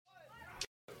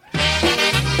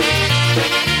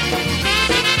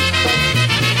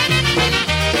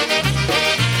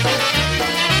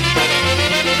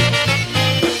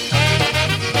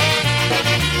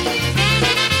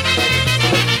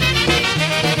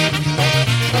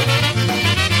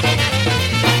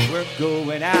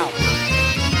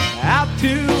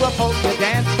a polka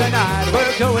dance tonight.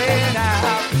 We're going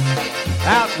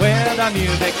out where the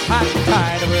music's hot and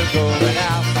tight. We're going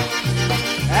out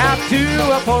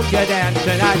to a polka dance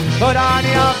tonight. Put on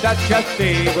your Dutch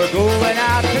sleeve. We're going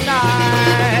out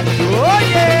tonight. Oh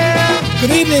yeah!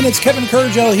 Good evening, it's Kevin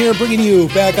Kurgel here, bringing you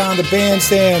back on the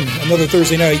Bandstand another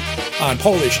Thursday night on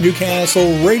Polish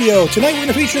Newcastle Radio. Tonight we're going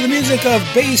to feature the music of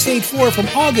Bay State 4 from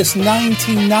August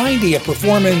 1990, a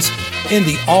performance in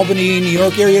the Albany, New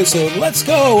York area. So let's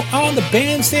go on the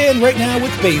Bandstand right now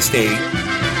with Bay State.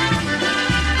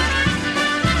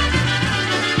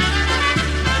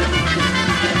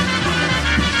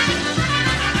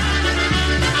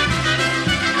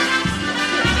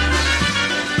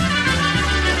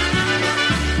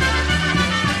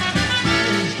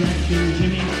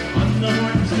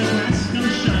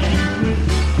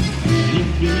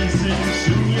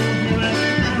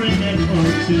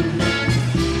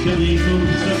 Billy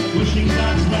moves up, pushing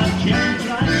box while Jerry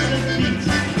drives the beat.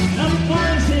 The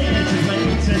boys here to play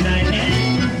tonight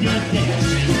and with your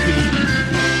dancing feet.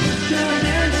 Put your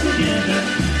hands together,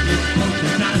 it's polka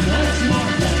time once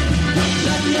more. Raise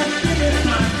up your favorite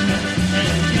partner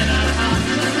and get out on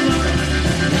the floor.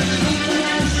 Polka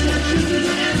dance centuries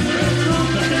and we're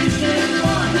polka Bandstand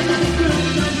 4. Girls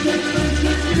don't take friends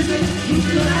with music, who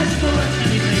could ask for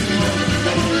anything more?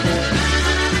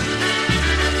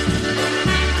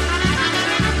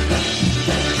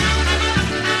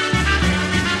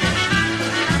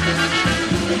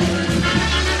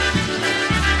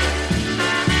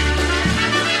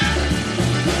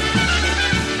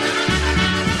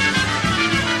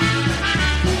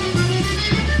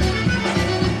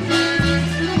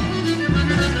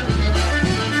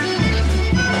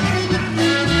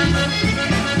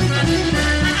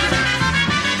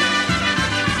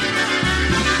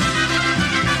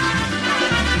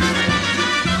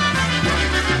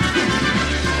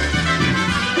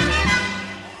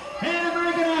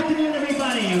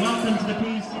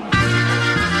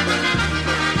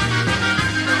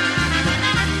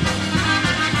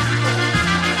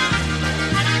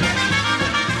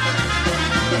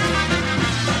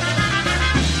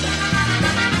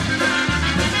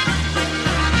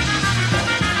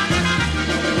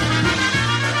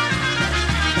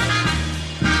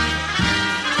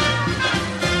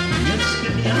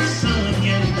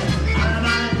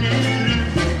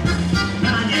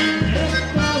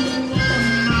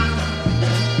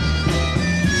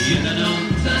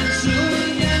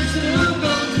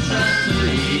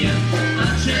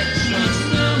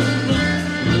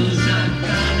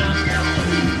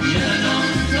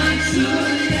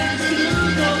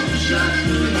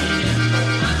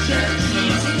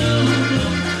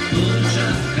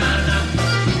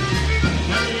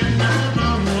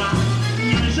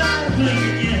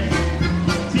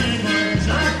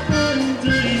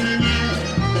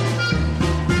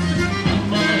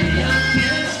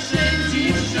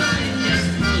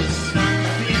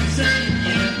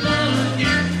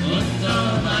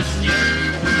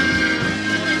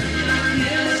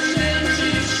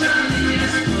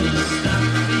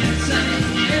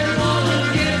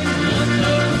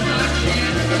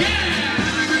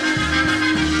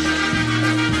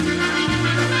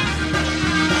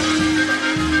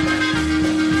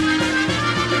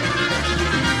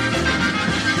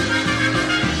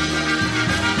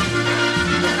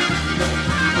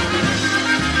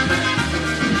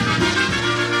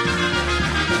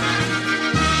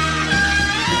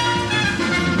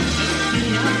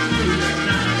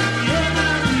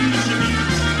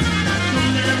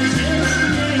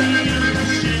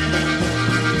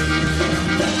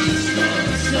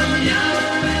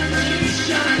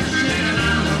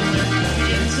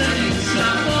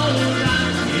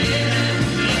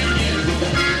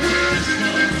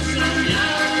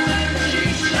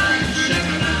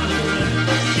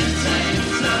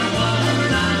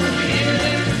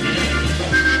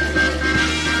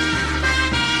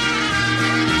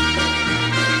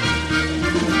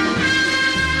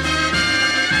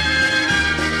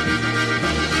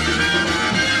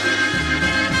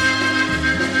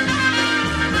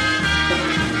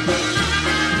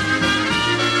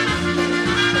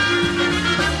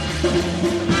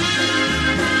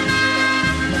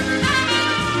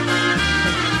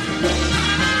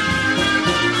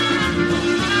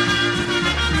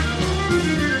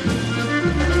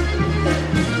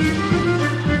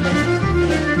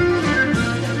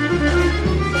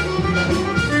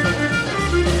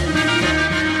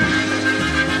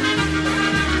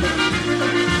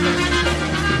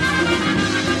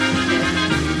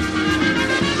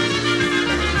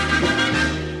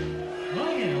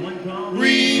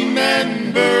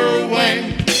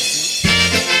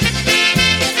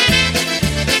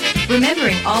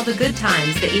 all the good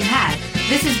times that you had.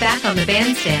 This is Back on the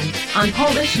Bandstand on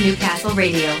Polish Newcastle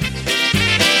Radio.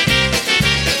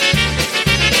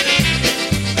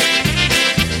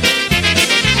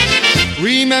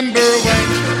 Remember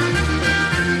when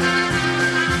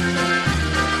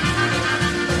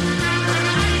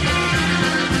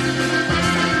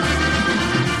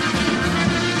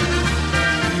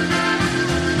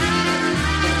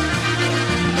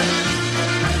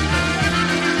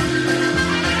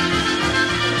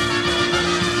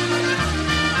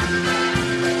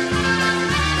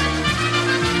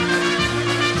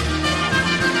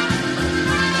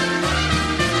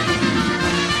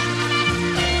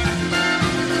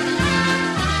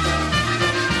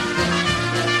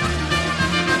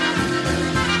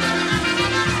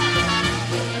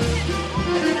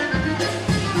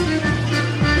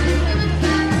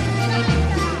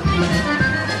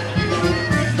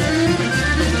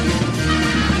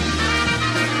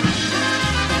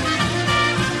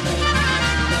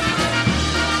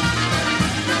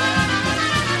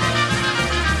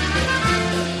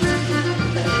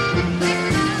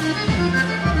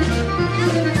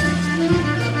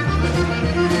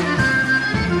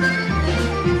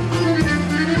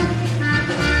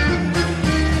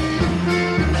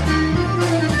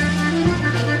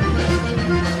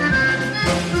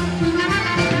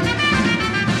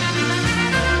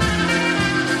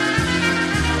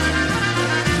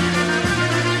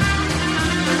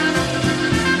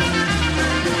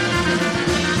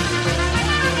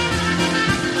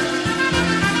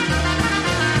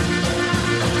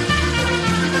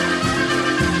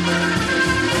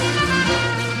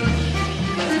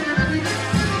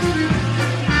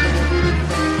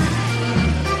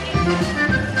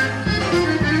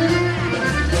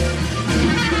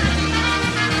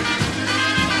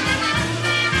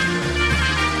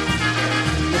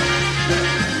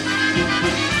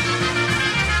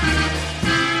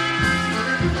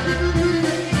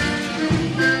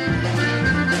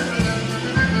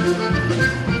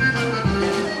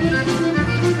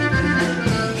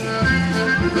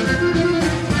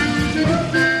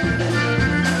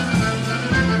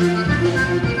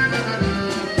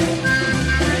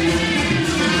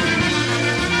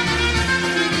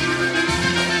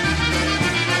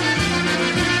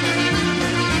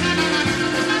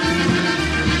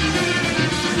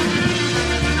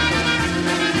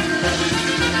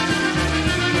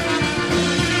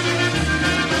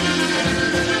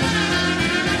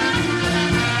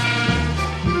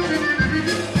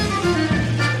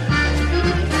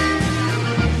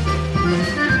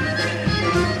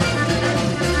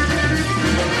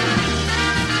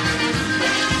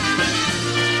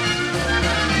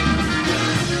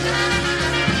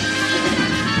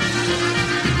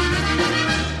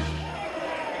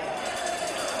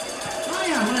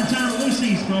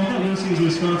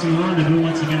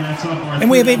And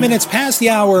we have 8 minutes past the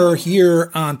hour here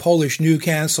on Polish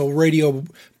Newcastle Radio,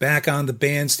 back on the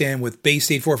Bandstand with Bay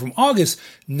State 4 from August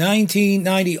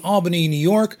 1990, Albany, New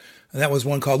York. That was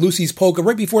one called Lucy's Polka.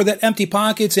 Right before that, Empty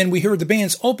Pockets, and we heard the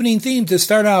band's opening theme to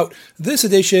start out this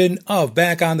edition of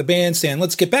Back on the Bandstand.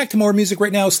 Let's get back to more music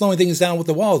right now, slowing things down with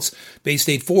the waltz. Bay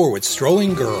State 4 with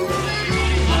Strolling Girl.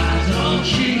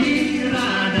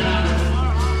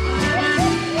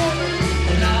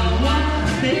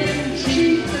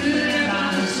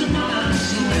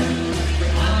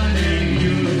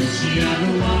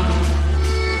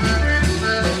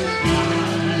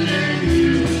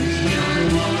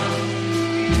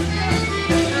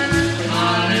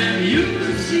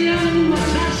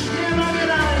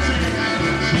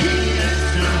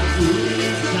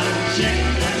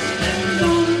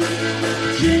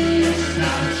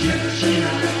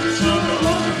 Dziewczyna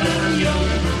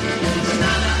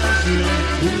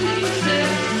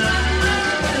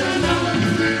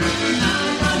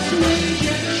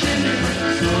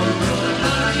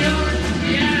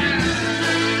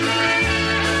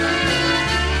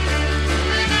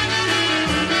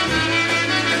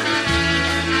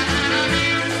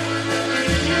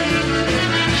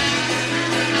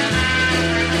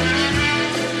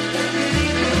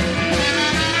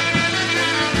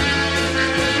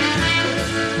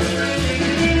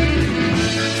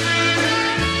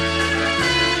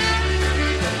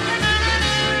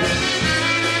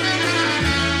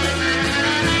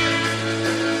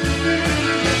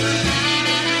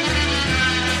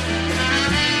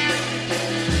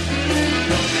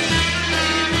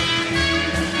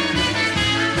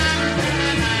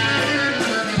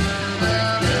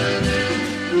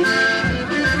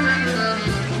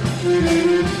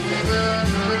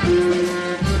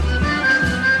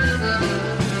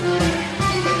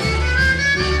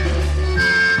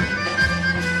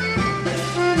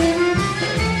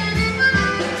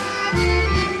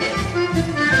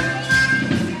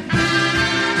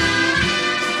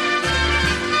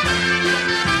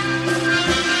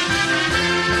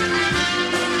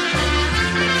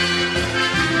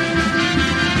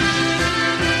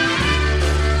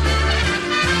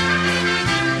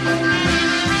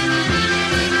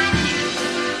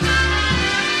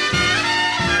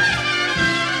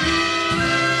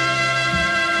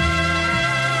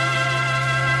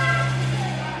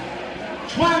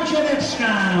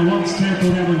once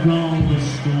tackled having gone to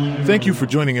school. Thank you for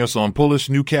joining us on Polish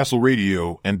Newcastle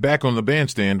Radio and back on the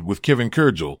bandstand with Kevin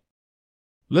Kurdziel.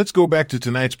 Let's go back to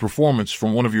tonight's performance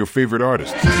from one of your favorite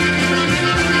artists.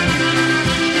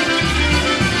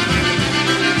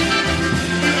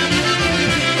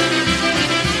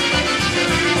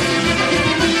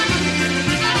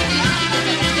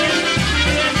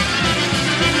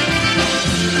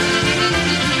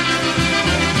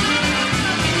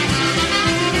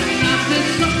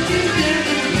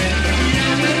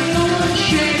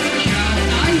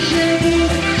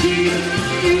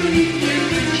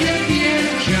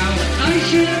 I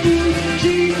się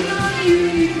budzi na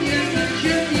jury, nie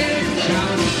będzie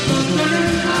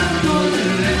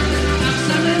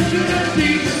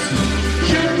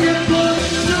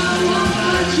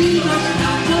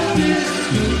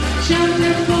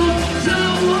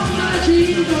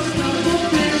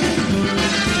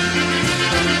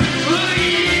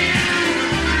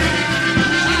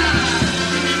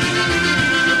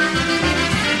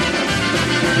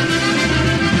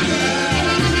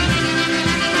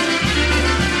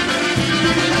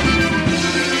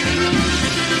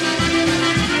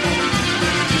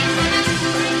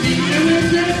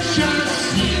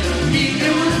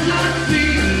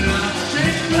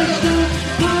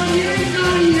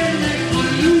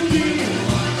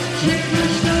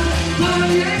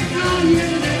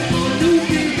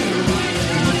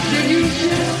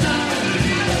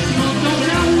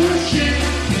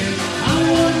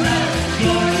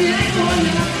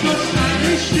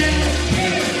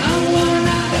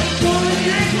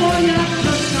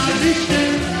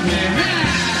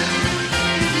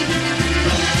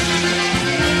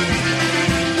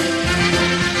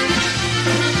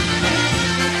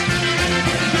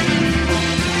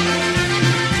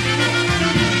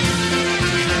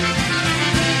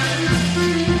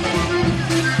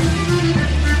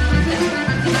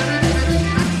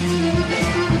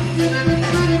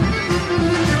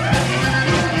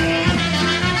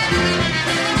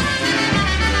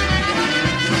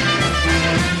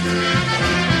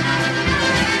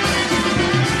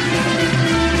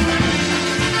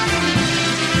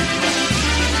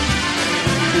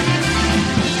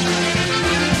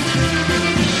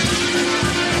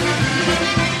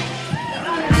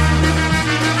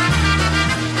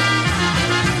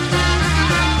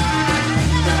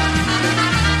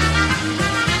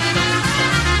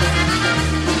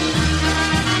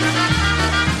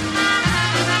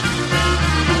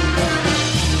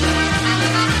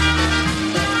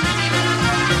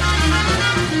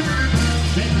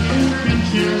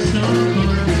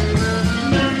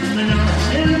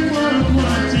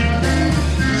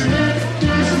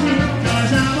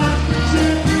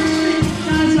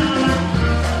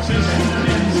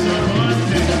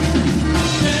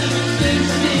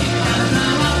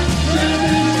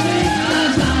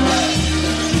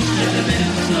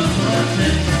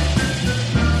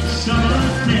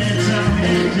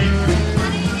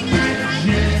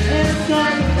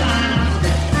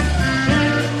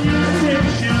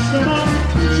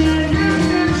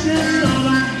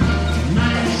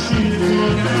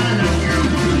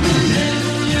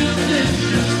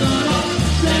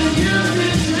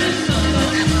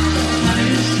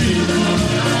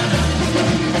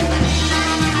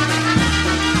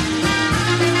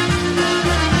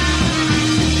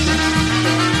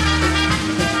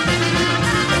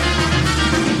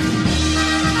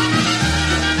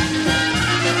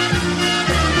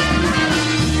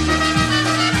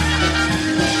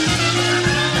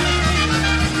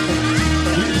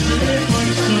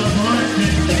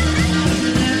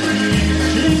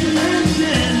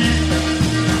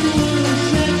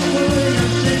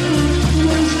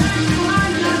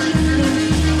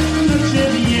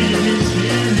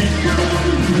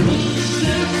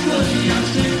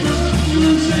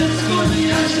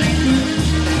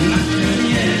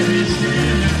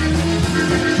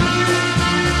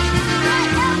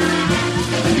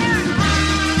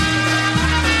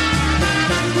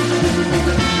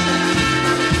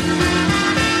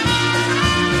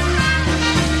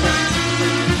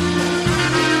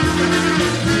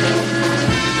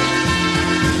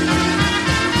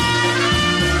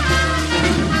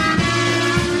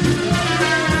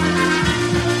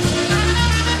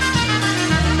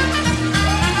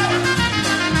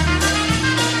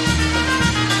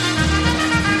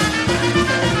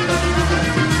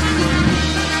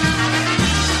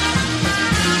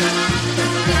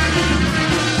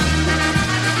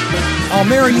I'll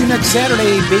marry you next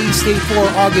Saturday, Bay State 4,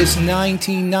 August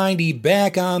 1990,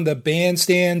 back on the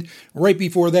bandstand. Right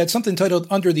before that, something titled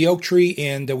Under the Oak Tree,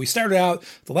 and we started out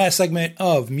the last segment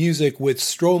of music with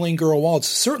Strolling Girl Waltz.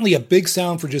 Certainly a big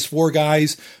sound for just four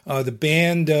guys. The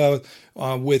band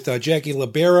with Jackie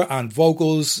Libera on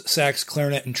vocals, sax,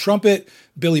 clarinet, and trumpet,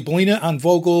 Billy Bellina on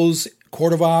vocals,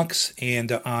 Quartervox,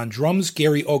 and on drums,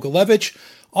 Gary Ogilevich.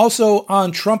 Also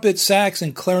on trumpet, sax,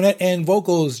 and clarinet and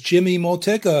vocals, Jimmy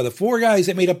Motica. The four guys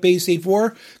that made up Bay State 4.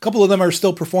 A couple of them are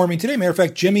still performing today. Matter of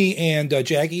fact, Jimmy and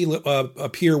Jackie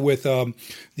appear with the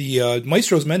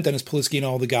Maestro's Men, Dennis Polisky and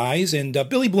all the guys. And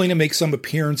Billy Bellina makes some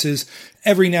appearances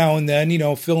every now and then, you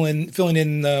know, filling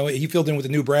in. He filled in with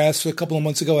the New Brass a couple of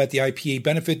months ago at the IPA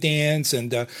benefit dance,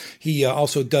 and he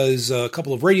also does a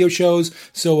couple of radio shows.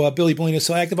 So Billy Bellina is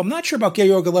still active. I'm not sure about Gary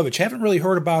Ogilevich. Haven't really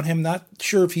heard about him. Not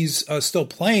sure if he's still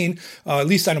playing. At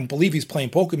least I don't believe he's playing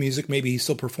polka music. Maybe he's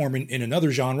still performing in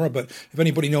another genre. But if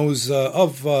anybody knows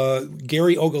of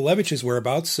Gary Ogilevich's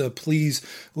whereabouts, please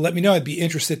let me know. I'd be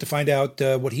interested to find out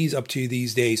what he's up to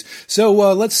these days. So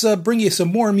let's bring you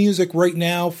some more music right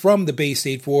now from the Bay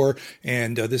State 4,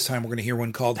 and this time we're going to hear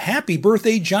one called Happy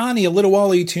Birthday Johnny, a Little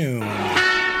Wally tune.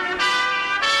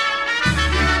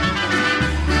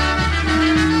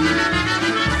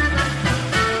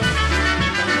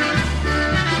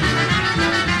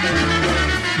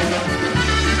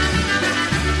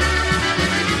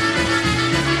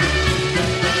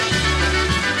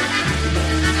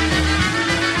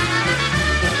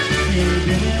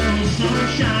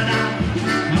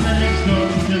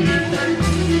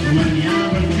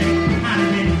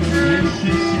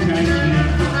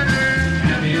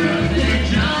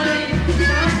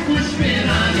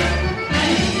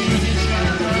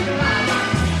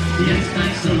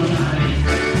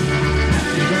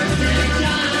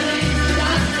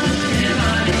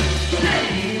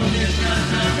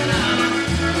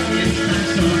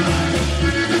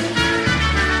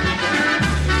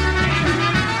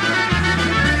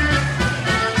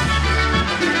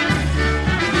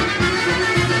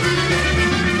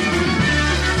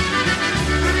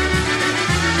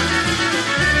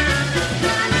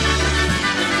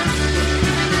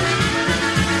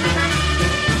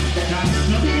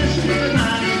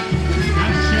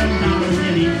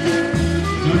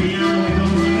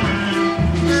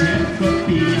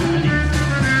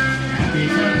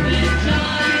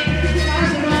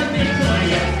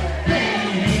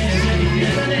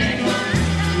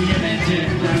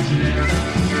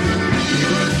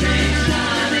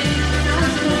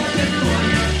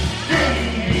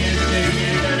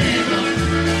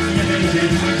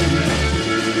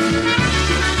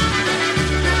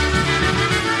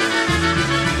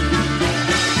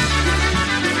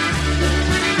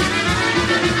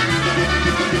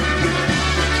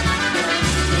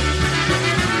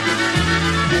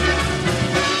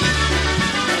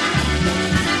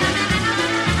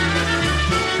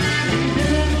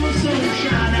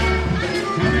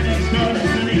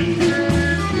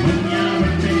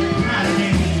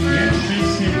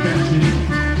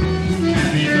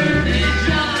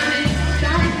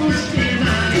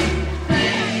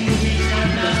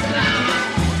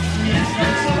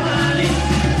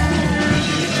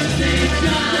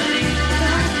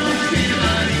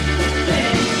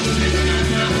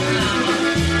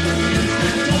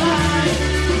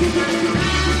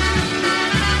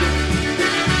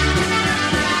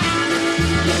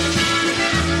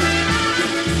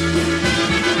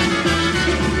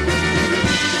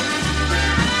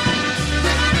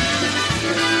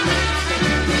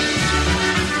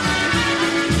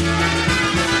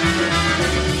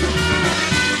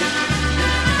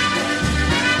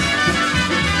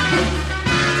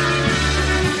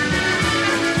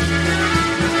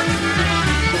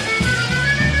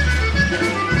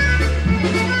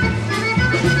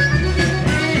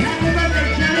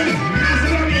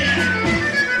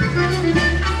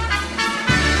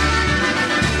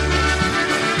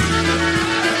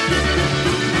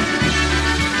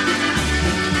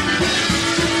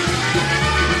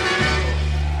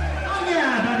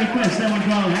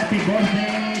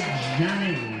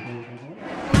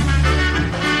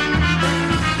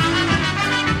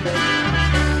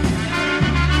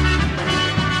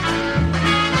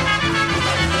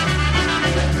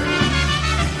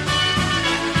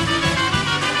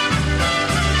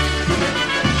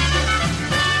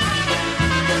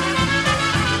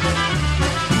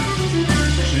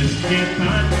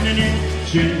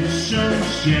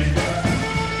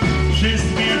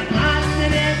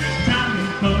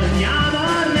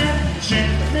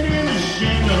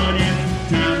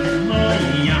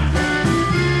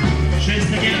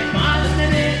 Wszystkie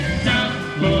padnie tam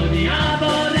po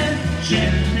diabolem,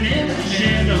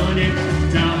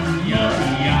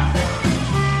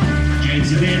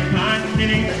 sobie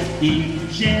panny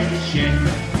idzie się.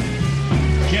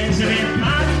 Że sobie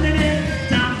panny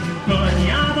tam pod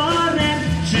jaworem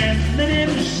drzewnym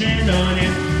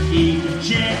zielonym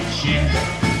idzie się.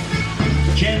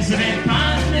 Że sobie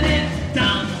panny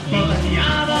tam pod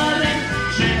jaworem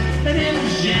drzewnym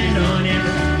zielonym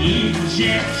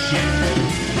idzie się.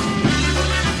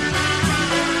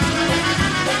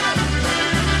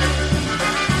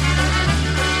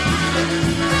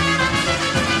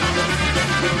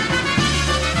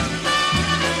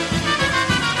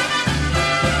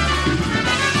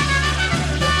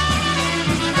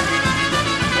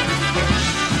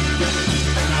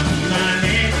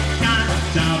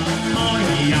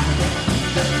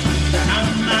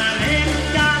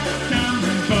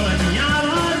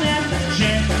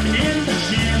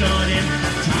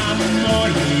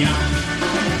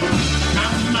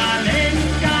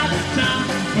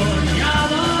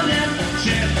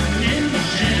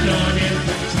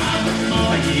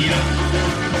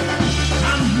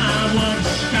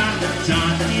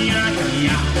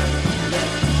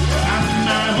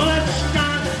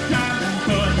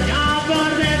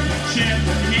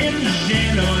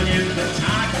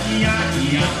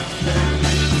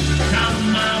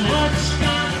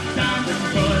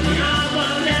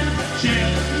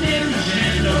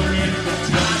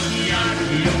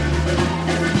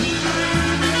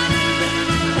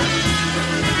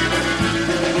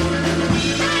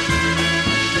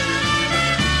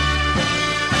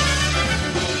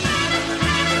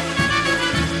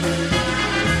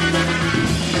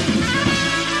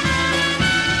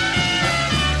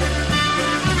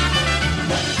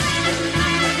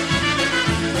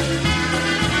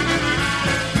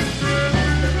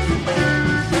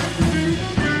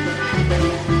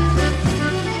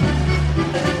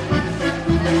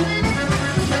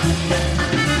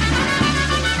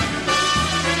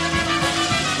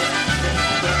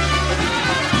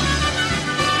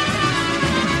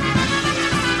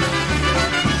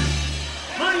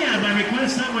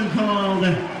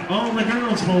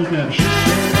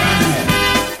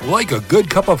 Like a good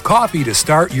cup of coffee to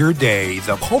start your day,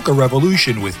 the Polka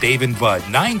Revolution with Dave and Bud,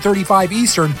 9:35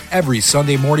 Eastern, every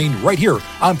Sunday morning, right here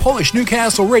on Polish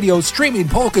Newcastle Radio, streaming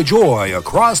Polka Joy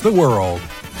across the world.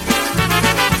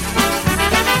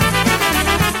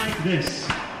 Like this.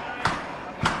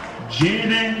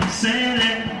 Dziewę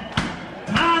sele,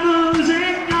 a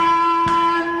muzyka,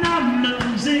 na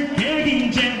muzykę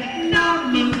idzie, na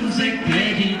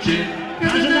muzykę idzie,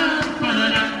 każda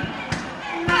panna.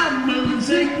 Na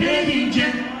muzykę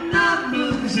idzie,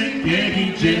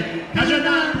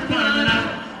 każda panna.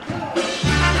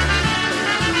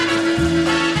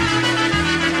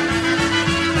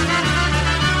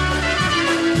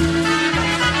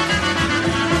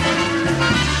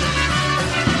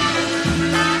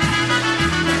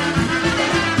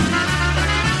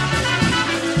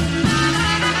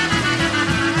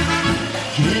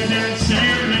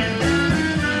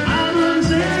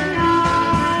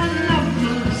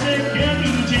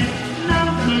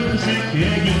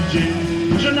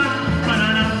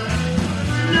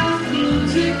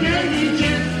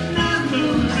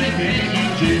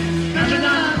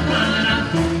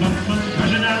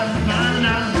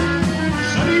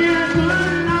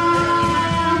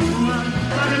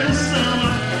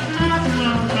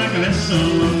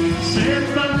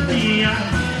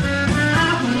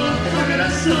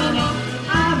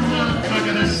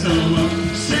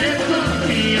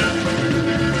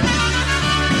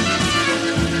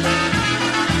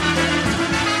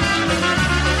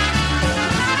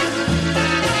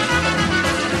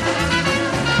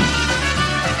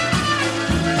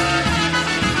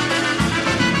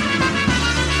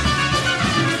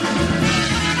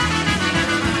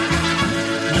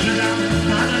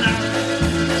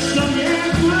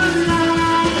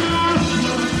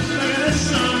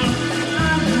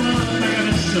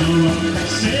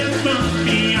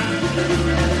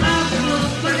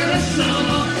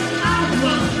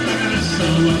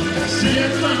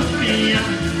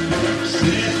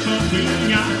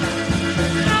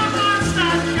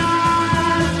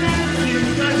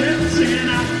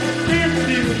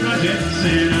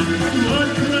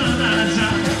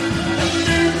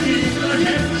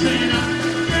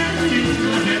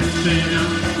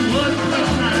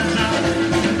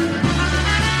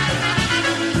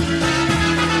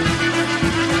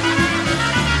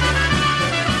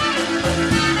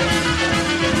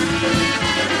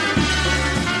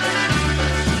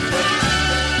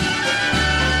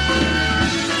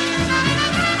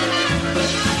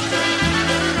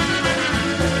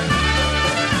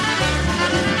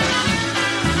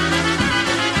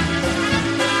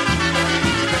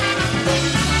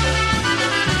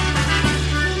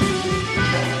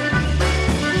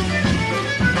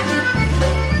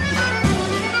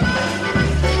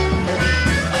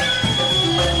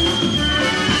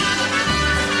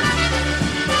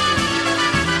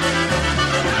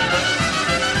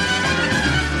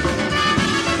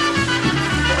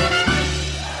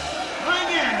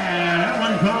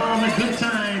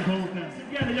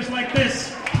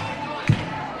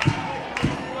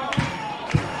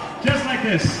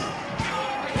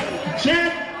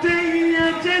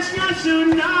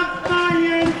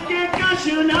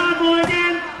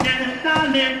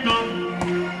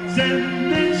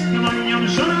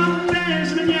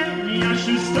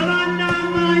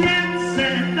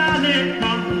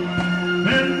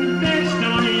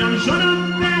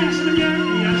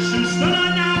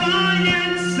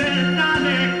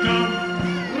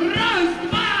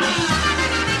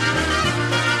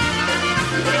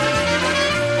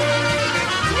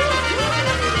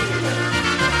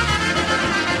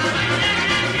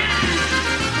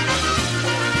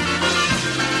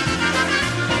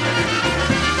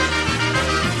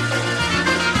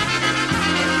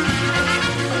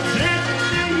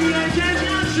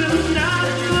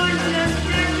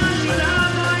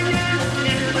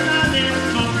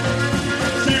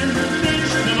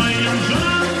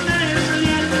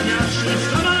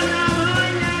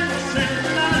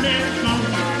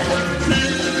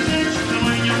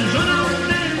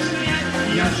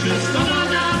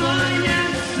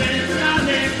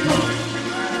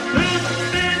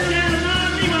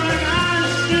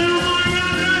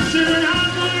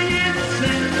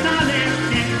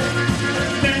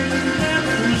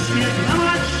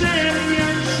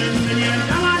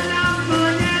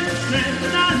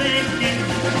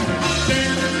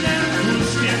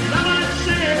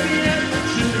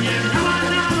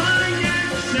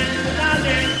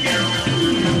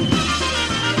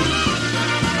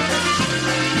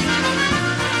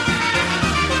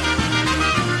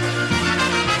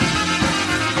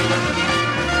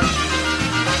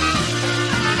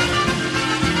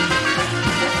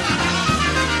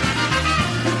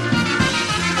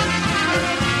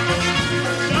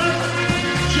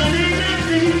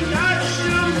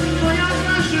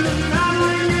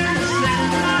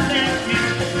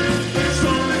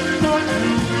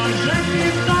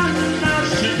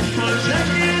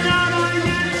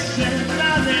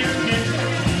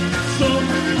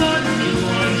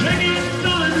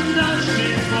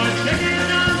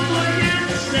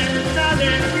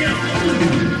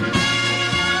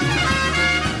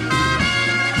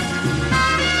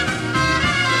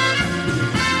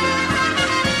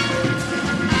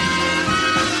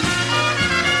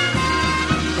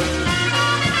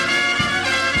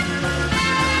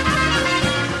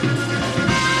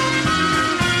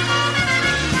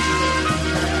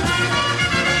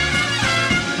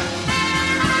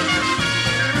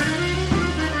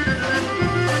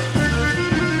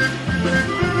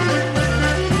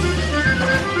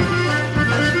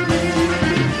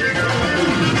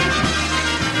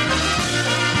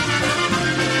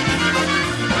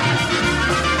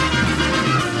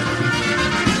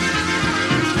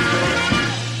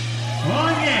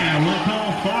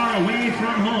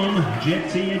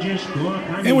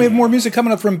 And we have more music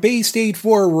coming up from Bay State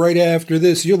 4 right after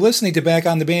this. You're listening to Back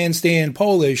on the Bandstand,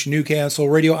 Polish Newcastle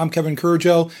Radio. I'm Kevin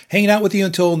Kurdziel, hanging out with you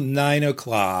until 9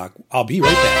 o'clock. I'll be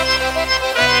right back.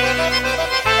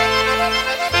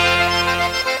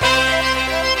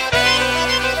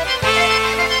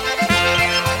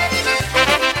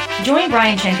 Join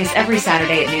Brian Chenkus every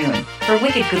Saturday at noon for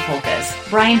Wicked Good Polkas.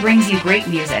 Brian brings you great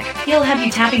music. He'll have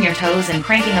you tapping your toes and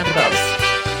cranking up the bows.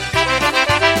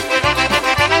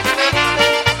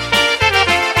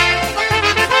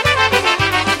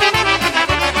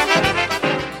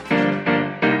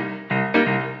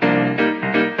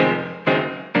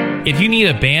 If you need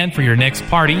a band for your next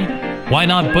party, why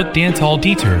not book Dance Hall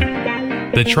Detour,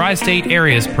 the tri-state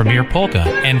area's premier polka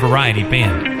and variety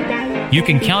band. You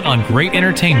can count on great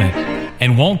entertainment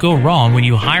and won't go wrong when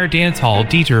you hire Dance Hall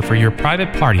Detour for your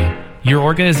private party, your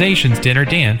organization's dinner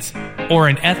dance, or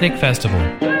an ethnic festival.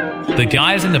 The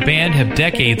guys in the band have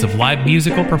decades of live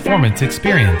musical performance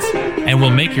experience and will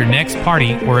make your next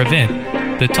party or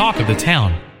event the talk of the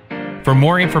town. For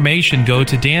more information, go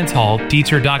to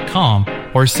dancehalldetour.com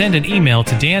or send an email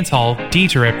to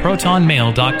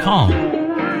dancehalldetour@protonmail.com.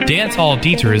 Dance Hall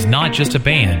Detour is not just a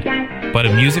band, but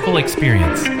a musical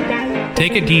experience.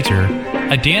 Take a detour,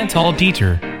 a Dance Hall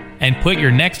Detour, and put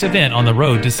your next event on the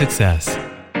road to success.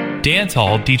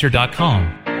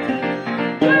 dancehalldetour.com.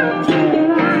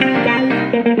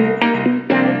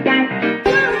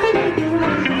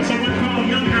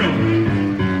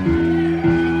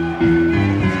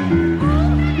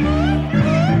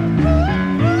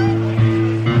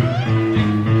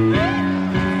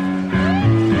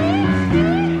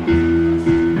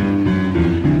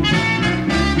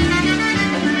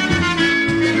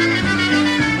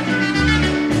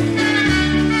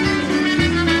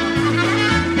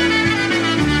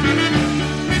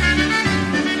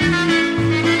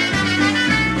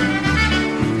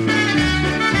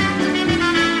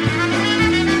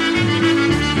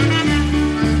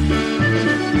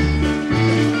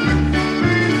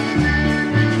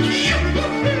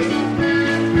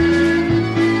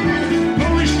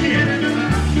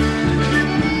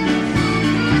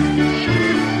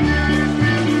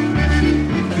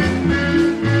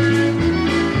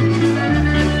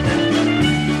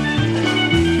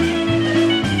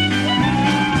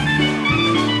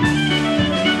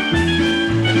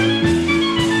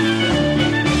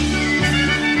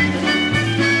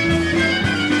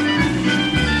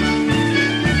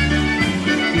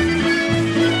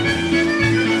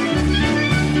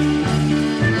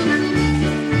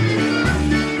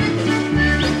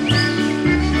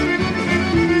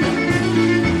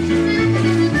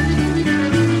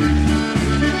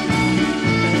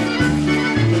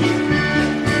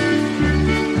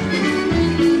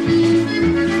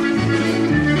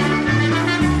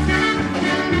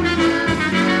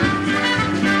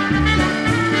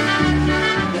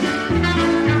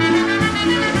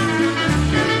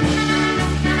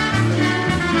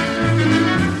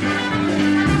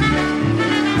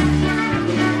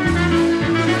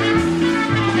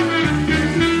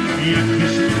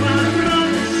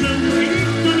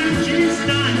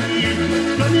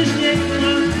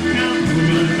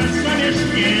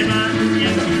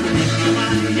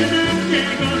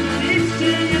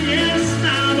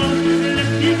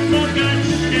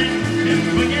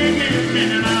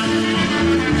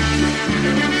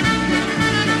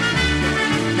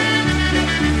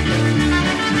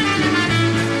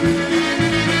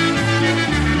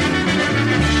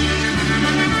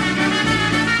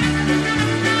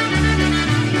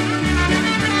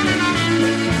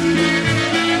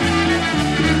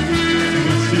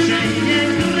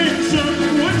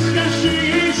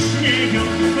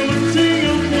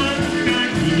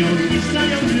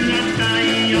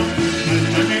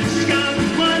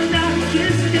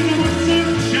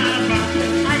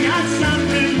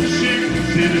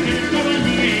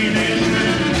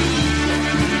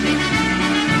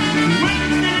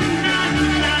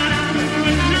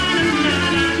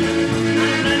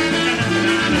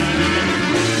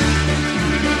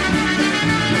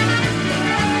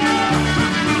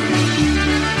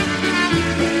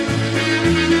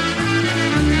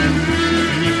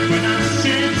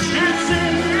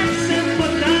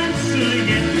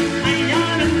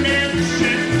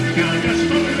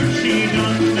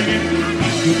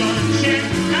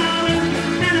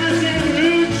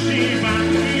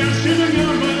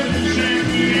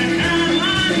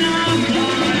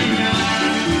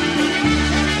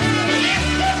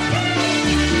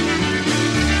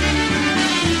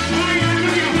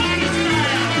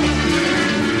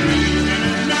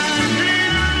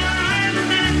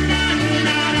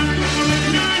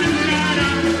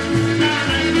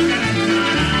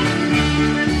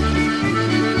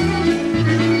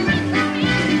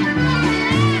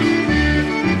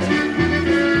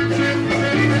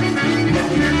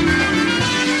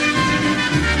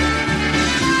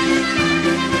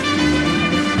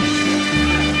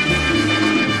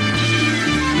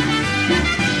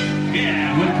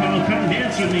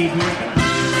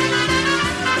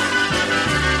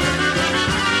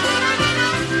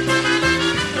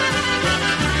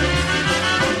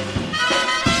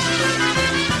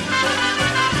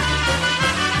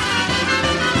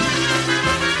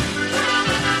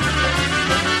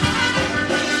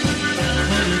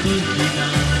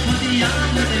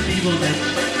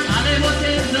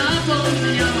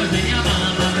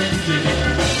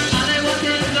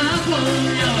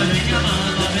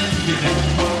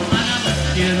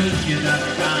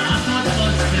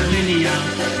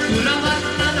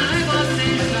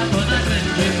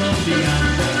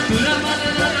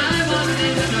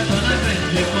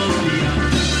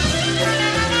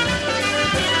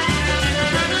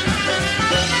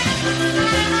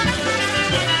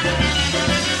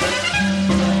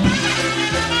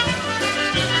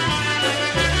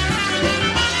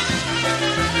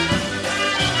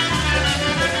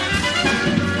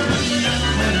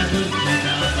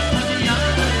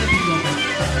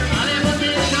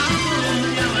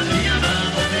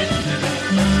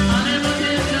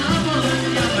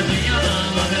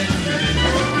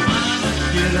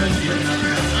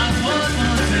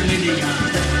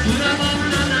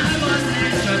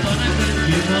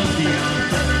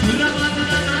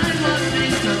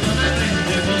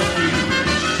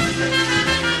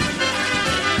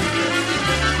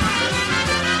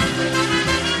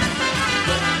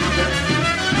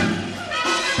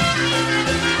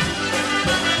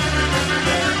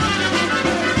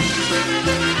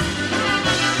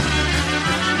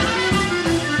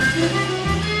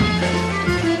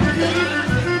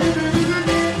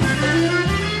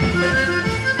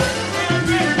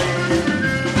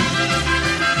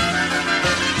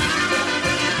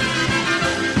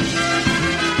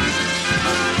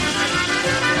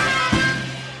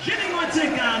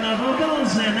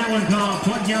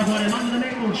 Under the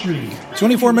Maple Tree.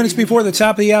 24 minutes before the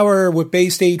top of the hour with Bay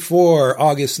State 4,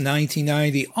 August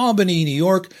 1990, Albany, New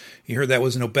York. You heard that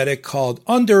was an oberek called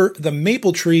Under the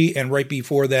Maple Tree, and right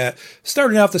before that,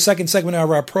 starting off the second segment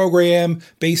of our program,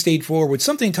 Bay State 4 with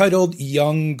something titled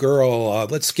Young Girl.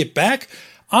 Let's skip back.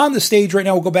 On the stage right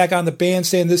now, we'll go back on the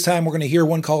bandstand. This time we're going to hear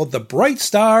one called The Bright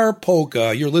Star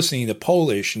Polka. You're listening to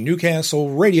Polish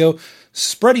Newcastle Radio,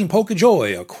 spreading polka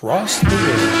joy across the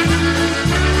world.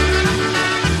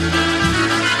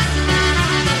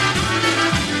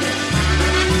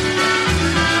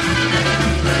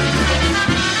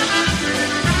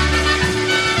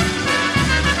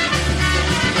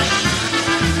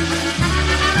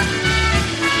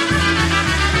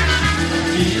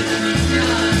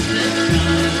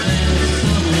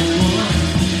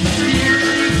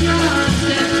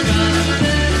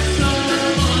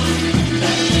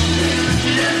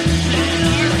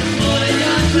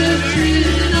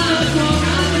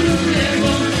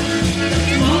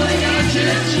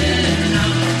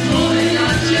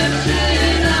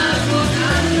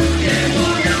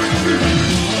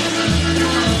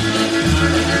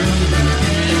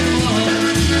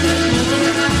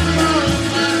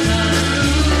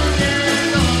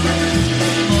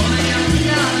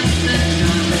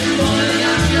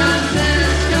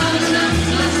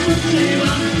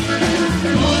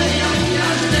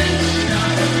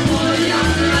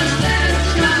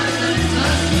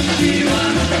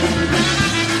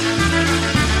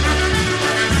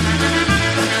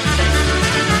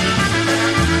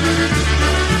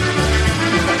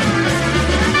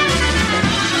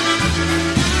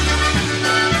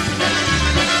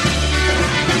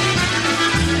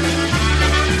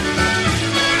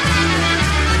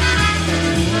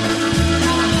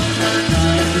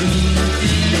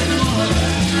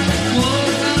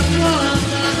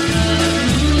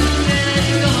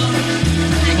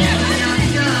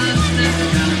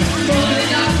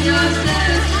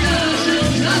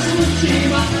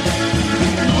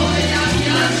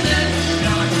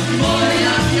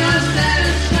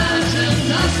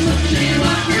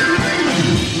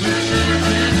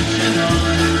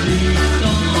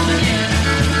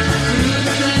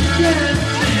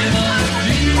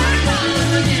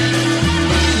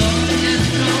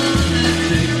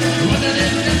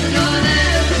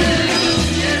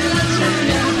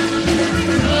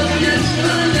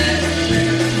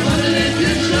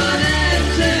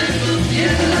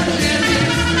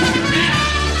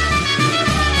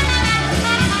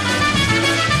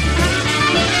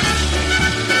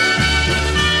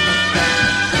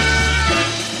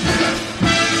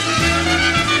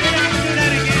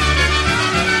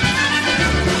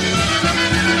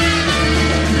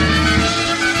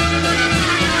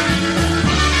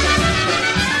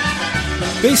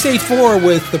 Bay State 4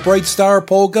 with the Bright Star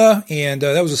Polka, and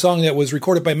that was a song that was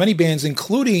recorded by many bands,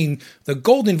 including the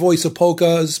golden voice of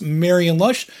polkas, Marion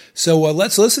Lush. So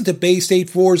let's listen to Bay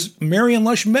State 4's Marion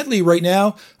Lush medley right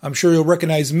now. I'm sure you'll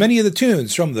recognize many of the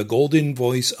tunes from the golden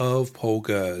voice of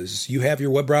polkas. You have your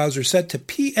web browser set to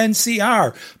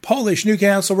PNCR, Polish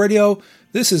Newcastle Radio.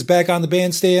 This is Back on the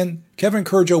Bandstand. Kevin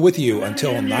Kurdziel with you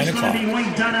until 9 o'clock.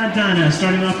 White Donna Donna,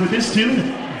 starting off with this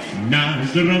tune. Na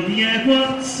zdrowie,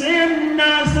 chłopcy,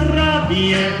 na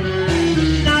zdrowie,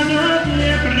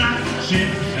 bracie,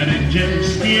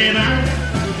 będziesz śpiewać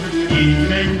i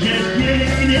będziesz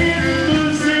pięknie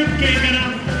muzykę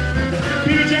grał.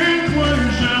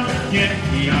 nie,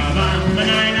 ja wam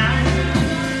najlaj.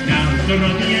 Na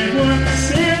zdrowie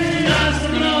głosy, na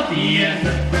zdrowie,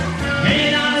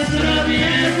 hej, na zdrowie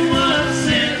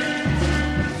głosy.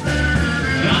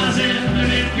 Razem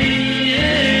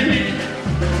wypijemy,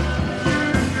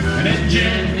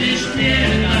 będziemy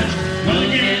śpiewać, bo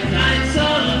nie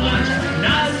tańcować.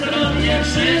 Na zdrowie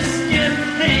wszystkim,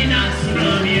 hej, na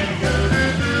zdrowie.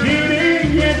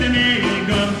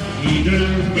 Jednego i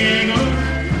drugiego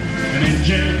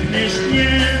będziemy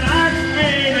śpiewać,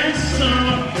 hej,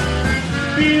 wesoło.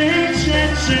 Pili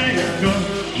trzeciego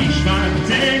i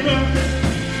czwartego,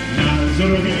 na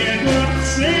zdrowie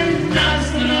głosy, na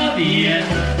zdrowie,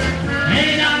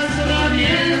 hej, na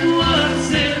zdrowie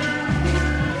głosy.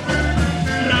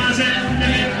 Razem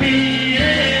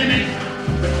wypijemy,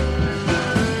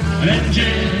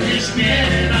 będziemy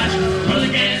śpiewać,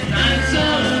 kolgę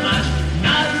tańcować.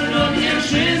 Na zdrowie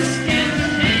wszystkim,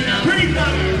 hej, na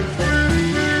zdrowie.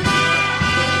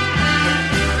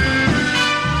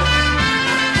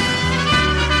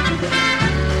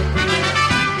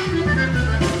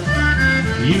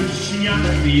 Już jak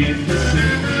biedny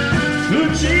syn,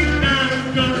 uciekał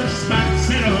go,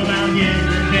 spacerował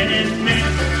jeden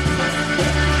metr.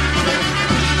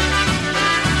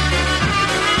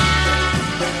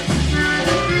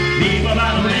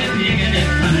 Miłowały piękne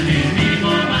panny,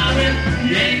 miłowały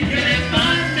piękne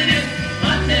panny,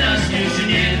 a teraz już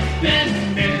nie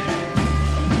będę.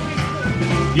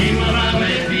 Miłowały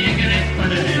piękne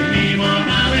panny,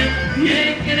 miłowały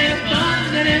piękne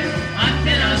panny, a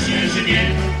teraz już nie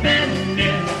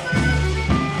będę.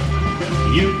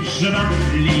 Już wam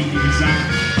liza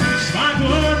swa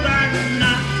głowa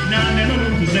na mym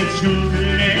łóżeczku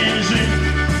leży.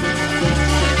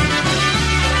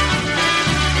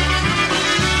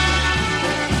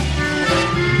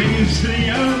 Będziesz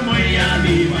miła, moja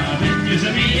miła, będziesz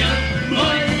miła,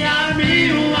 moja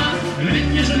miła,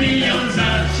 będziesz miła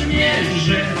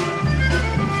zaśmierzy.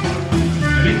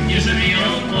 Będziesz miła,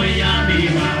 moja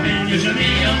miła, będziesz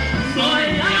miła,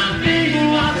 moja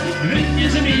miła,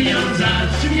 będziesz miła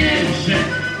zaśmierzy.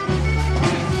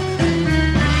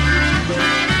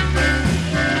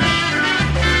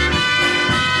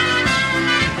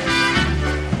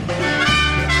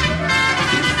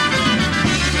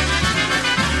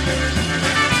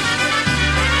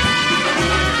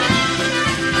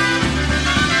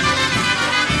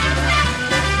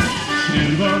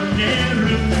 Czerwone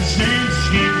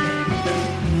różyczki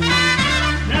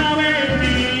dały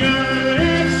mi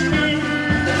oreczki.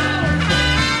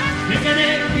 Piękne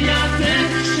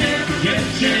kwiateczki,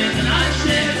 dziewczyny na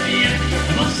siebie,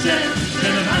 bo serce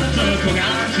bardzo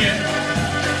kochacie.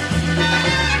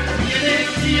 Piękne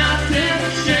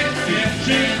kwiateczki,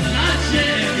 dziewczyny na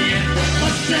siebie, bo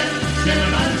serce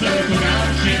bardzo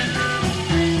kochacie.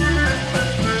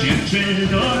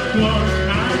 Dziewczyno,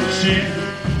 kocham cię.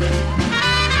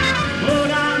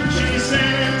 Podam ci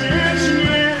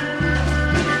serdecznie.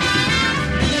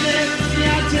 Piękne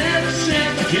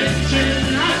kwiateczek, dziewczyn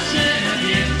na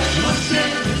siebie, bo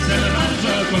serce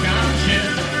bardzo kocham cię.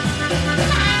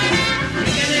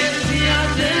 Piękne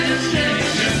kwiateczek,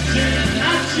 dziewczyn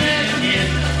na siebie,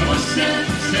 bo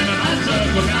serce bardzo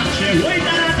kocham cię. Oj,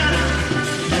 da, da, da.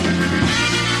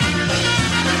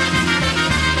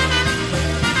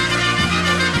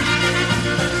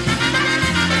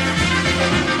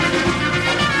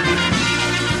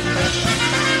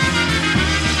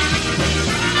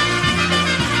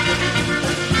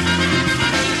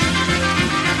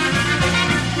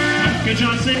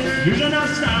 Czasy już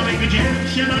nastały, gdzie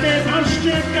się mamy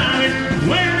poszczekały.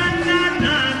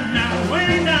 Łajdana,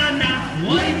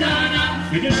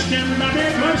 gdzie się mamy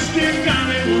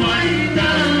poszczekały.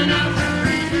 Łajdana,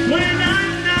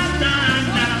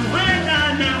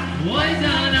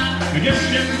 gdzie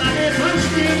się mamy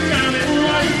poszczekały.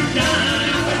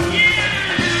 Łajdana.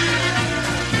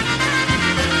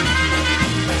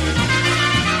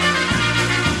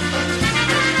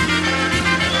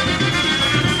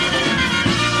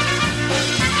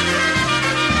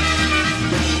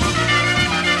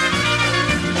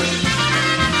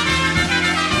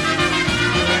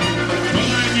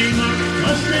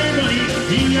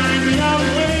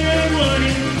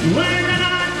 Why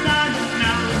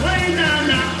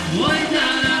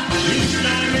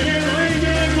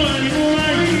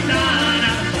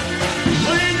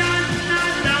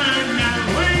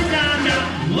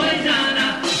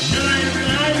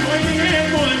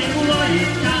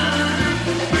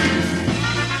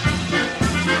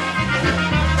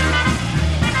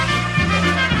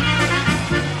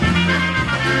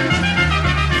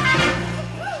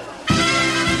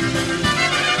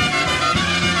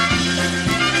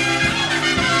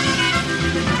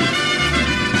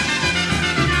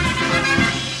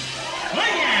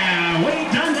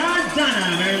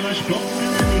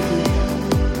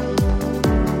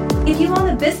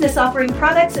business offering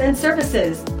products and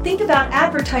services, think about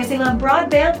advertising on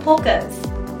Broadband Polkas.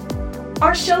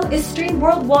 Our show is streamed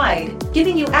worldwide,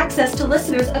 giving you access to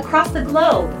listeners across the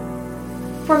globe.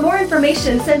 For more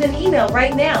information, send an email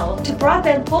right now to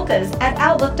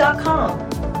broadbandpolkas@outlook.com.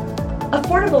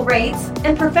 Affordable rates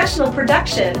and professional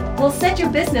production will set your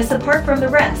business apart from the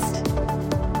rest.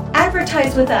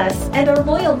 Advertise with us, and our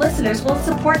loyal listeners will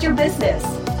support your business.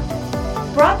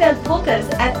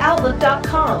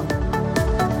 broadbandpolkas@outlook.com.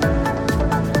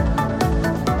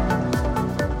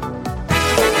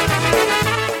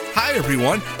 Hi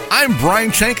everyone, I'm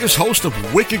Brian Chankus, host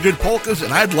of Wicked Good Polkas,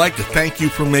 and I'd like to thank you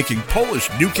for making Polish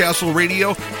Newcastle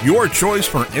Radio your choice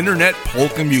for internet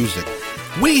polka music.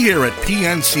 We here at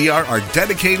PNCR are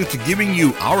dedicated to giving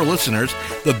you, our listeners,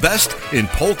 the best in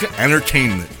polka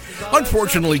entertainment.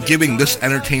 Unfortunately, giving this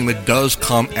entertainment does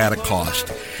come at a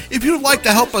cost. If you'd like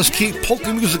to help us keep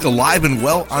polka music alive and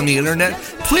well on the internet,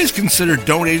 please consider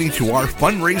donating to our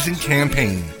fundraising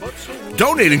campaign.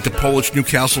 Donating to Polish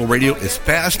Newcastle Radio is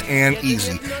fast and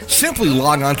easy. Simply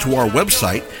log on to our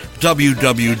website,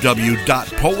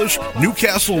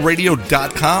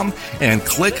 www.polishnewcastleradio.com, and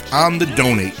click on the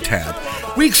Donate tab.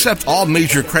 We accept all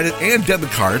major credit and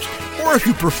debit cards, or if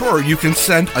you prefer, you can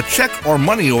send a check or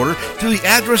money order to the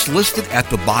address listed at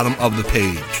the bottom of the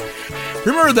page.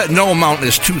 Remember that no amount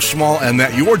is too small and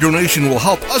that your donation will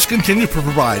help us continue to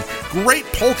provide great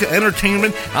polka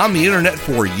entertainment on the internet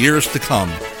for years to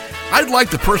come. I'd like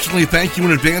to personally thank you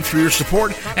in advance for your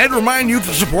support and remind you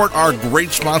to support our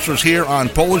great sponsors here on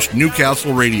Polish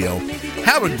Newcastle Radio.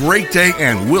 Have a great day,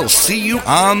 and we'll see you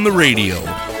on the radio.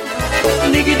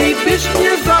 Nigdy byś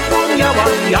nie zapomniała,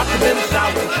 jakbym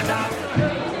cały świat.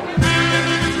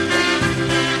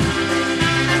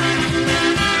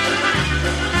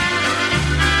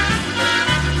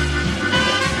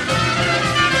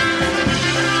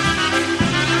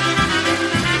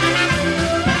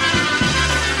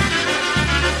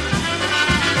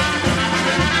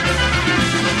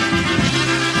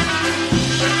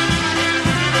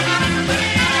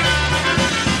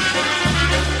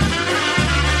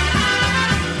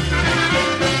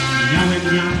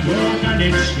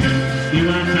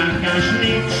 Była taka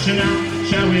śliczna,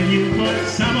 chciałem ją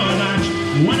pocałować,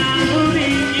 ona mówi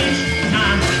iść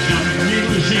tam,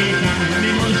 limuzy,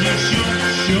 sure,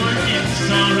 sure, it's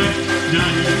alright,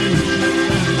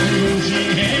 limuzy,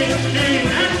 hey, hey,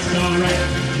 that's alright,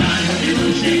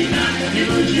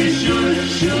 limuzy, sure,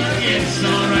 sure, it's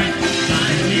alright,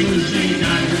 limuzy,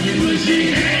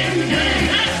 hey, hey,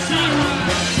 that's alright.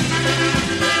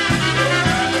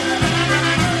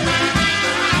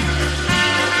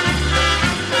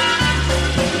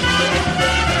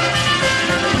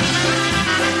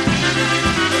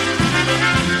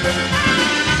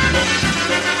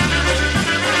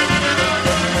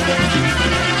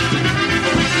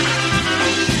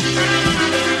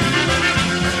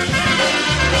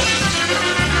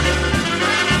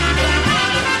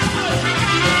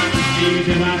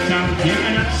 Była całkiem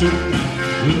cudna,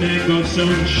 ludnego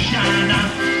sąsiada,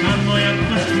 a moja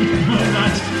mać,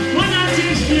 ona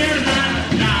dziś wierna,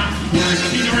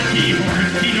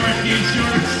 Horky Dorky,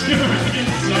 sure, sure,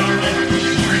 it's alright,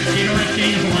 Horky Dorky,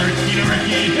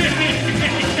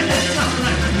 it's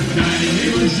alright,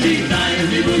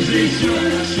 limuzy,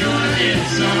 sure, sure,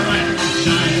 it's alright,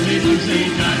 limuzy,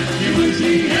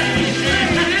 hey, hey,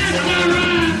 it's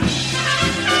alright.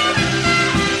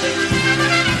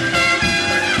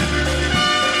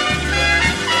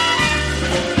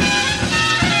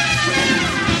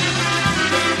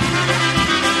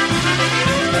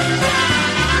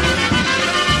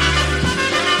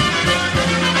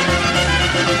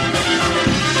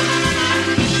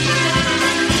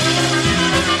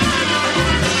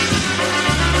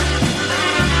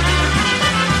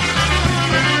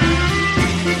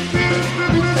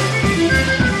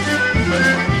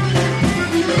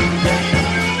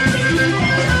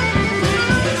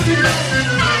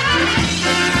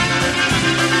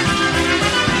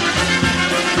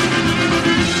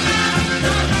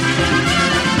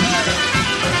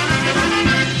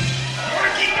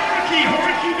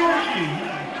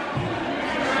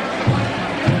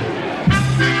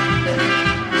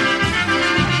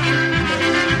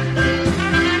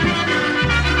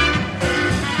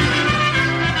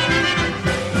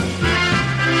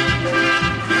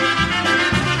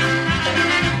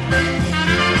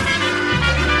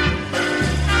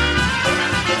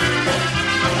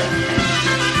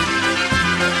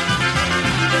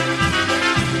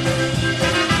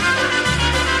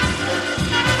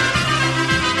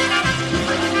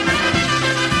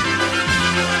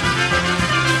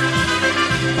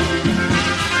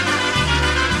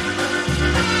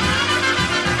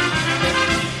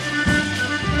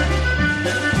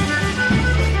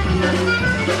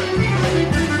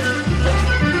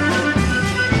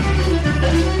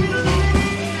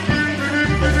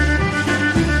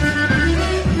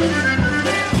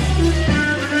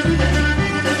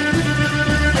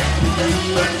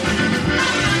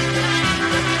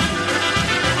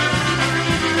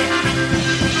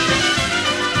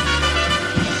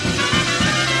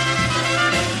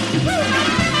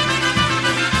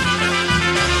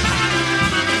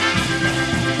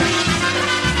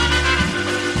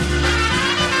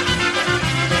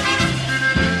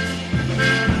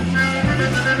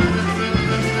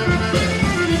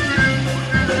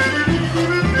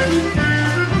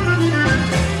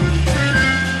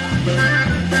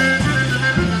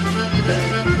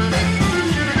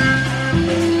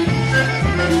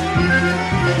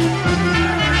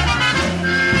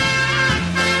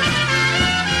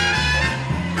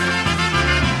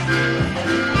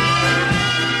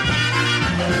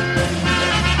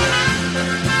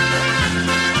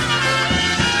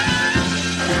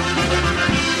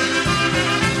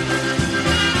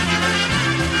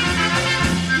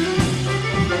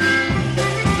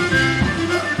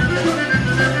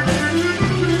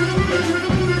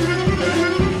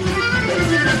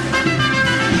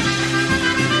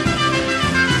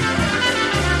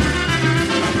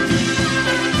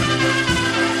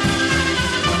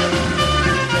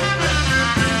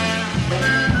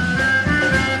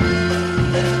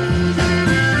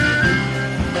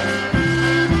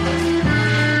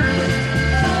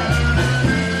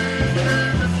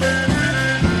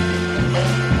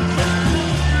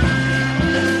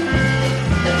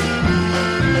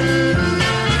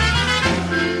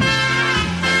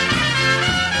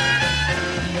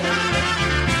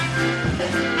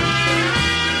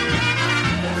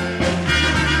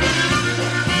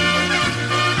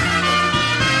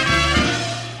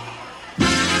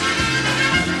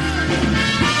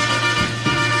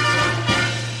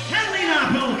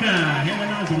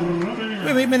 We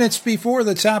have 8 minutes before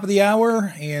the top of the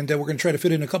hour, and we're going to try to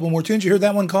fit in a couple more tunes. You heard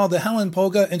that one called The Helen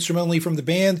Polka, instrumentally from the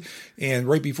band. And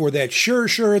right before that, Sure,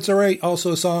 Sure, It's Alright,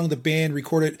 also a song the band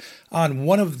recorded on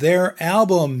one of their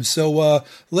albums. So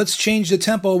let's change the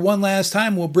tempo one last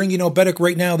time. We'll bring you Obetic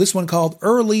right now. This one called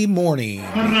Early Morning.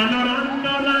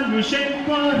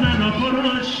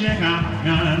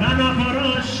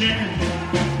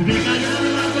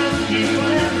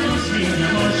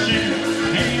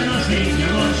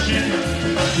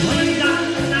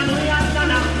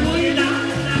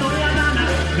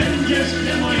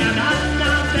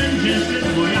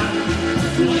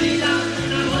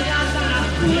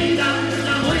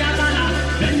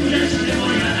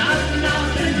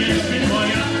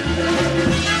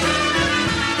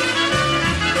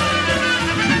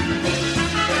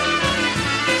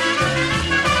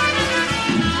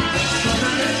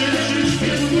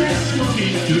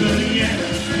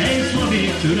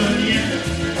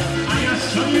 A ja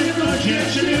sobie do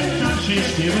dziewczyny tam się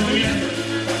śpiewuję.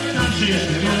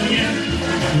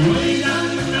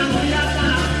 Łojdanna moja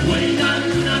dana,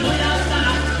 łojdanna moja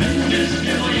dana, będziesz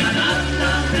ty moja dana,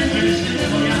 będziesz ty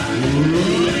moja.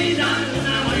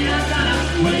 Łojdanna moja dana,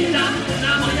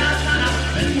 łojdanna moja dana,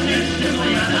 będziesz ty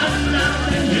moja dana,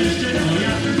 będziesz ty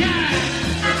moja.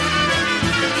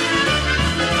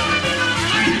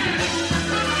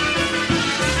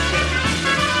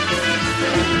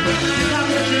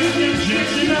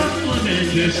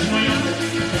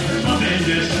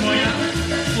 Będziesz moja,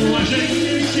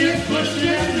 ułożymy się w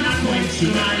kościele na końcu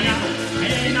maja,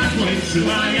 hej, na końcu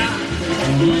maja.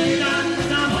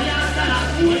 Łojdanna moja dana,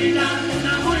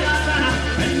 łojdanna moja dana,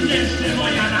 będziesz ty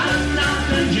moja dana,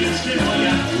 będziesz ty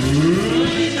moja.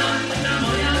 Łojdanna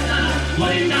moja dana,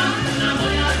 łojdanna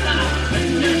moja dana,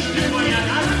 będziesz ty moja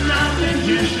dana,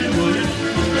 będziesz ty moja.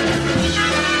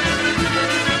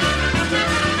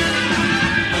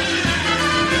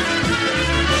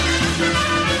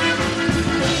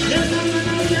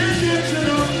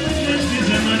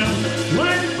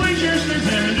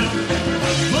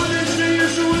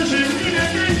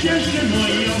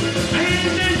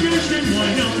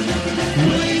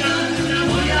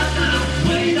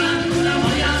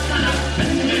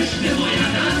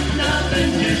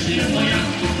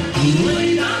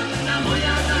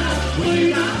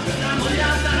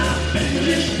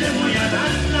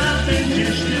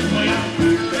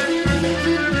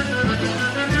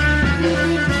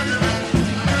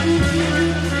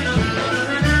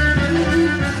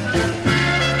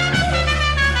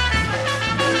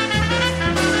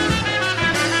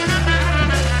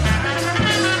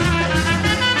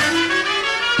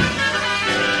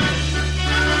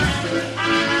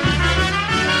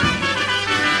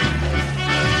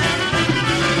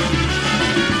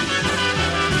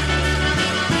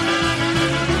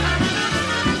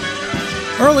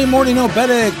 Early Morning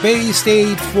Obetic, Bay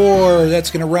State 4. That's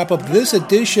going to wrap up this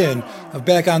edition of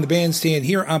Back on the Bandstand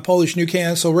here on Polish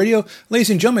Newcastle Radio.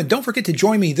 Ladies and gentlemen, don't forget to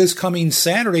join me this coming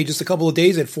Saturday, just a couple of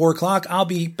days at 4 o'clock. I'll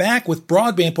be back with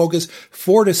Broadband Polkas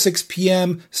 4 to 6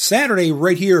 p.m. Saturday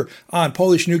right here on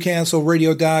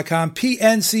PolishNewcastleRadio.com.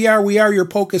 PNCR, we are your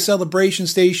polka celebration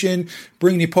station,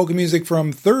 bringing you polka music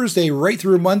from Thursday right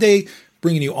through Monday,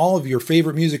 bringing you all of your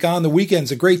favorite music on the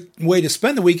weekends. A great way to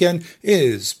spend the weekend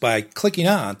is by clicking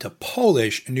on to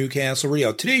Polish Newcastle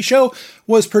Radio. Today's show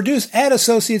was produced at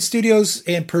Associate Studios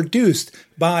and produced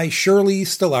by Shirley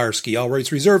Stolarski. All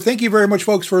rights reserved. Thank you very much,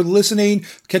 folks, for listening.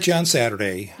 Catch you on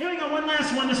Saturday. Here we go, one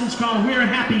last one. This one's called We're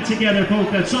Happy Together,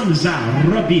 polka. Co za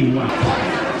robiła.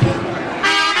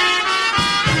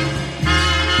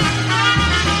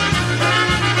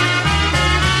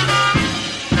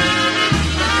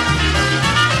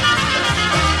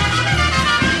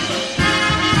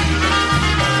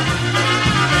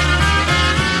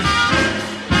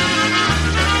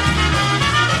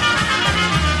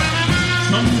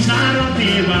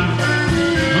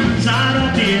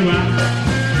 Zarobiła,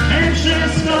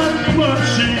 wszystko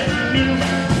najgorsze mi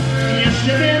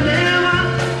jeszcze wydała,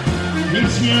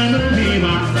 nic nie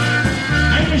lubiła,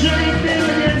 a jeżeli bym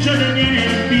wieczorem nie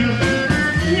pił,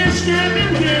 jeszcze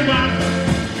bym była,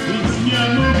 nic nie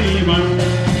lubiła,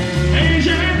 a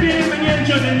jeżeli bym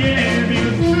wieczorem nie pił,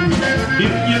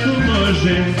 bym nie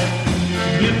pomoże,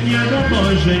 bym nie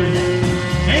pomoże,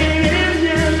 hej,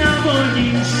 mnie na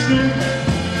boisku,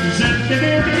 że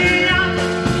tebe bija.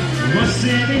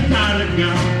 Você me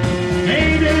carga,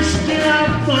 hej, deixa a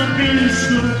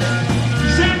pobisco,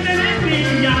 você me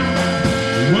brilha.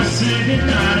 Você me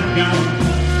carga,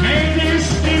 hej,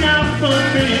 deixa a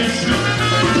pobisco.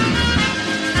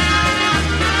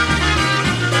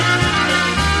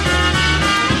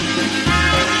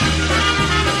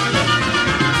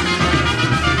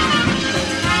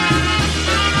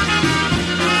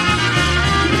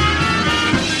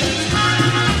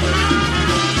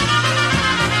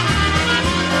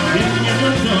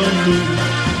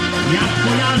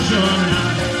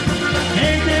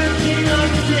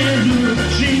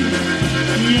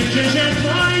 chcę się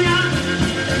twoja,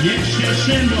 nie chcę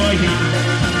się moja,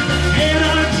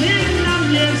 rodzina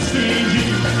mnie wstydzi.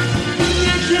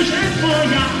 Nie chcę się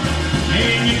twoja,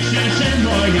 nie chcę się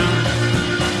moja,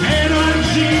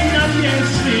 rodzina mnie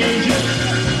wstydzi.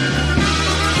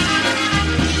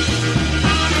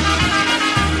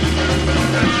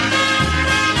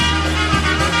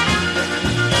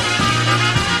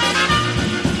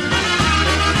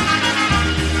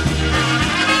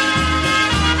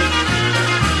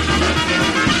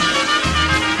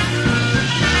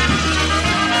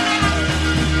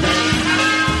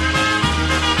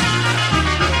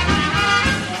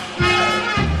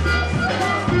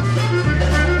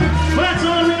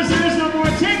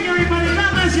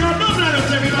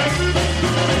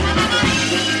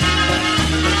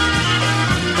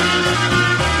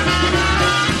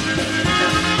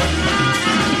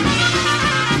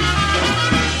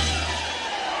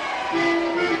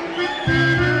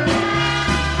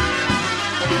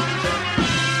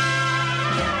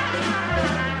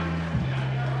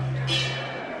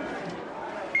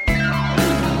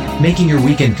 Making your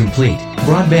weekend complete.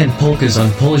 Broadband polkas on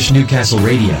Polish Newcastle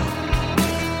Radio.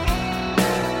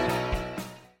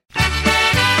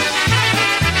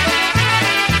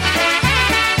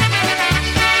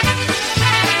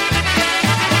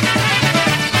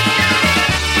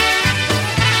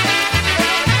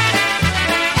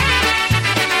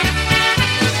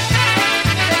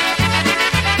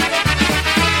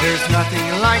 There's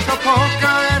nothing like a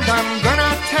polka, and I'm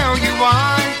gonna tell you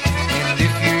why. And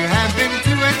if you have been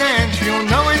to a dance, you'll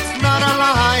know it's not a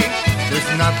lie. There's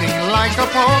nothing like a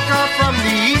polka from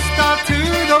the east up to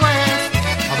the west.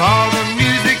 Of all the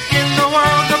music in the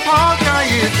world, the polka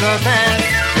is the best.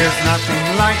 There's nothing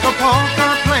like a polka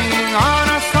playing on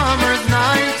a summer's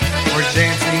night, or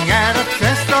dancing at a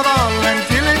festival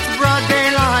until it's broad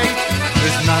daylight.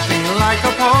 There's nothing like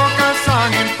a polka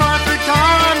song in perfect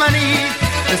harmony,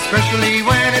 especially